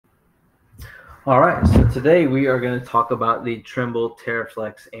All right, so today we are going to talk about the Trimble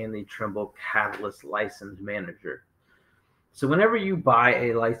TerraFlex and the Trimble Catalyst License Manager. So whenever you buy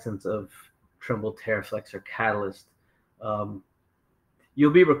a license of Trimble TerraFlex or Catalyst, um,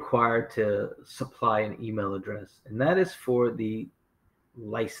 you'll be required to supply an email address, and that is for the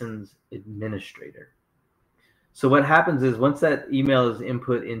license administrator. So what happens is once that email is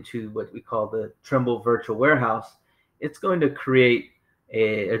input into what we call the Trimble Virtual Warehouse, it's going to create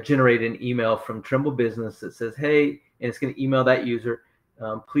or generate an email from Trimble Business that says, hey, and it's going to email that user,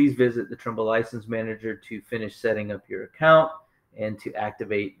 please visit the Trimble License Manager to finish setting up your account and to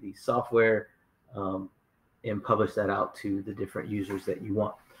activate the software and publish that out to the different users that you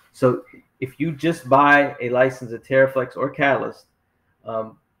want. So if you just buy a license of TerraFlex or Catalyst,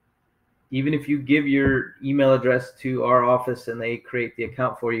 even if you give your email address to our office and they create the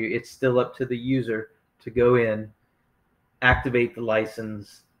account for you, it's still up to the user to go in, activate the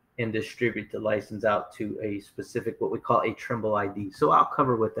license, and distribute the license out to a specific, what we call a Trimble ID. So I'll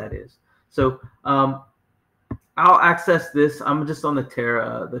cover what that is. So I'll access this. I'm just on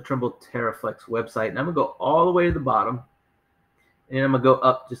the Trimble TerraFlex website, and I'm gonna go all the way to the bottom, and I'm gonna go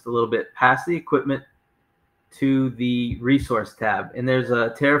up just a little bit past the equipment to the resource tab, and there's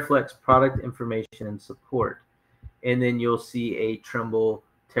a TerraFlex product information and support, and then you'll see a Trimble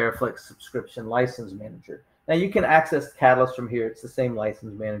TerraFlex subscription license manager. Now you can access Catalyst from here. It's the same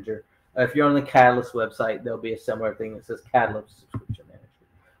license manager. If you're on the Catalyst website, there'll be a similar thing that says Catalyst subscription manager.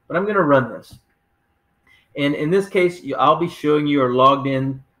 But I'm going to run this, and in this case, I'll be showing you are logged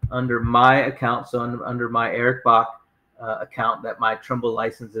in under my account, so under my Eric Bach account that my Trimble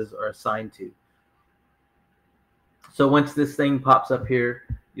licenses are assigned to. So once this thing pops up here,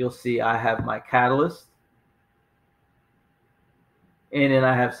 you'll see I have my Catalyst, and then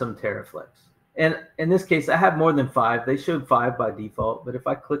I have some TerraFlex. And in this case, I have more than 5. They showed 5 by default, but if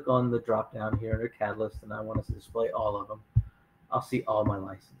I click on the drop down here under Catalyst and I want to display all of them, I'll see all my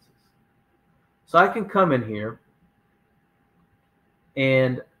licenses. So I can come in here,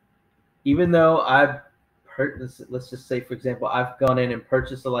 and even though I've purchased, let's just say, for example, I've gone in and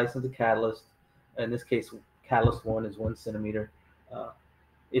purchased a license of Catalyst. In this case, Catalyst 1 is 1 centimeter.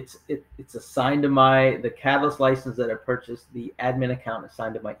 It's assigned to the Catalyst license that I purchased. The admin account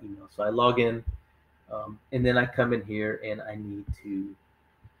assigned to my email. So I log in, and then I come in here and I need to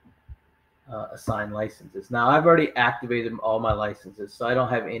assign licenses. Now I've already activated all my licenses, so I don't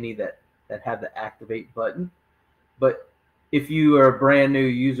have any that have the activate button. But if you are a brand new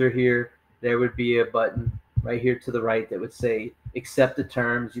user here, there would be a button right here to the right that would say accept the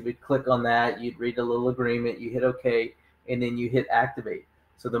terms. You would click on that, you'd read a little agreement, you hit OK, and then you hit activate.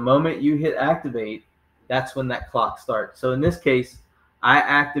 So the moment you hit activate, that's when that clock starts. So in this case, I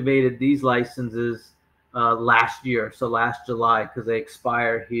activated these licenses last year, so last July, because they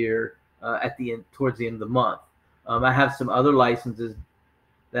expire here at the end, towards the end of the month. I have some other licenses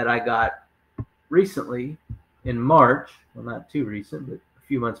that I got recently in March, well, not too recent, but a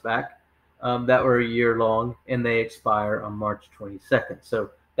few months back, that were a year long, and they expire on March 22nd. So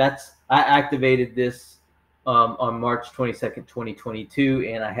I activated this on March 22nd,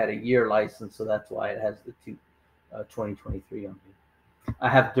 2022, and I had a year license, so that's why it has the 2023 on here. I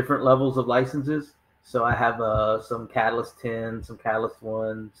have different levels of licenses, so I have some Catalyst 10, some Catalyst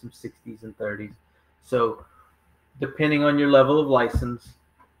 1, some 60s and 30s. So depending on your level of license,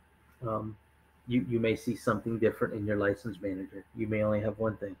 you may see something different in your license manager. You may only have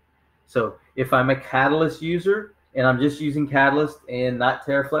one thing. So if I'm a Catalyst user and I'm just using Catalyst and not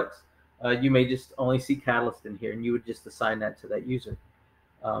TerraFlex, you may just only see Catalyst in here, and you would just assign that to that user.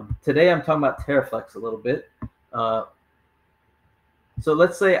 Today I'm talking about TerraFlex a little bit. So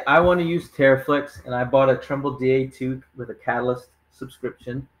let's say I want to use TerraFlex, and I bought a Trimble DA2 with a Catalyst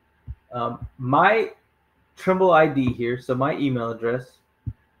subscription. My Trimble ID here, so my email address,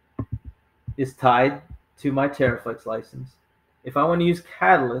 is tied to my TerraFlex license. If I want to use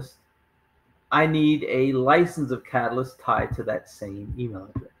Catalyst, I need a license of Catalyst tied to that same email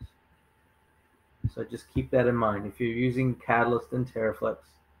address. So just keep that in mind. If you're using Catalyst and TerraFlex,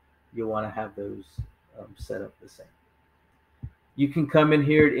 you'll want to have those set up the same. You can come in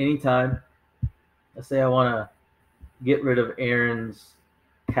here at any time. Let's say I want to get rid of Aaron's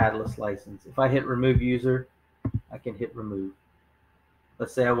Catalyst license. If I hit remove user, I can hit remove.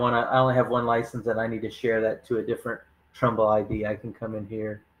 Let's say I only have one license and I need to share that to a different Trimble ID. I can come in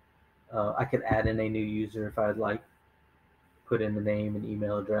here. I could add in a new user if I'd like. Put in the name and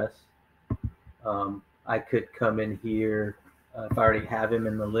email address. I could come in here if I already have him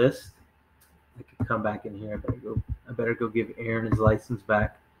in the list. I could come back in here. I better go give Aaron his license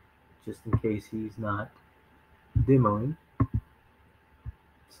back, just in case he's not demoing.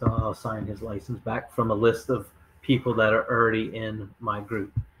 So I'll assign his license back from a list of people that are already in my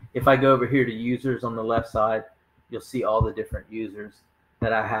group. If I go over here to users on the left side, you'll see all the different users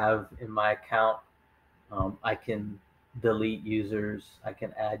that I have in my account. I can delete users. I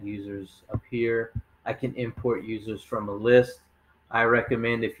can add users up here. I can import users from a list. I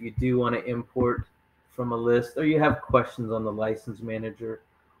recommend if you do want to import from a list or you have questions on the license manager,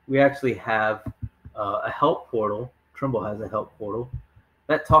 we actually have a help portal. Trimble has a help portal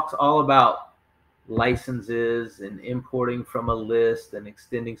that talks all about licenses and importing from a list and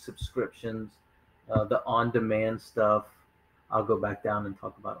extending subscriptions, the on-demand stuff. I'll go back down and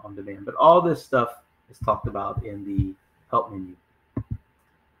talk about on-demand, but all this stuff is talked about in the help menu.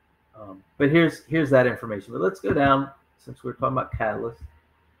 But here's that information. But let's go down, since we're talking about Catalyst.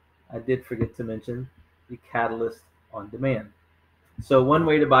 I did forget to mention the Catalyst on demand. So one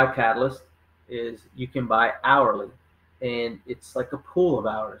way to buy Catalyst is you can buy hourly, and it's like a pool of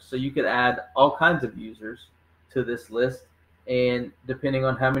hours. So you could add all kinds of users to this list, and depending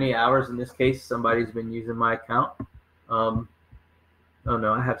on how many hours, in this case, somebody's been using my account. Oh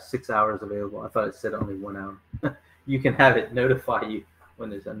no, I have 6 hours available. I thought it said only 1 hour. You can have it notify you when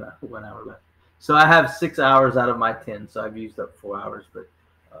there's 1 hour left. So I have 6 hours out of my 10, so I've used up 4 hours, but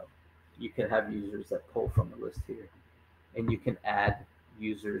you can have users that pull from the list here. And you can add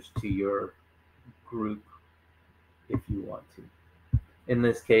users to your group if you want to. In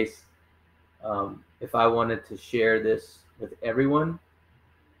this case, if I wanted to share this with everyone,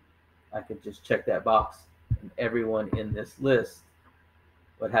 I could just check that box, and everyone in this list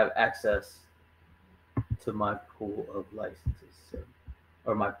would have access to my pool of licenses, so,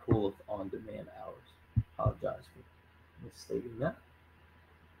 or my pool of on-demand hours. Apologize for misstating that.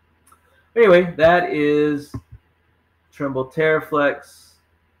 Anyway, that is Trimble TerraFlex,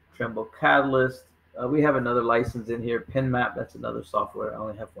 Trimble Catalyst. We have another license in here, PinMap. That's another software. I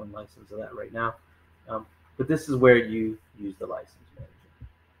only have one license of that right now. But this is where you use the license manager.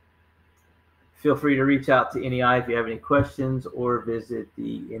 Feel free to reach out to NEI if you have any questions, or visit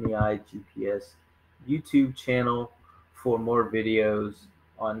the NEI GPS YouTube channel for more videos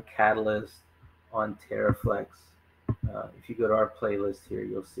on Catalyst, on TerraFlex. If you go to our playlist here,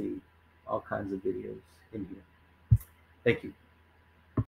 you'll see all kinds of videos in here. Thank you.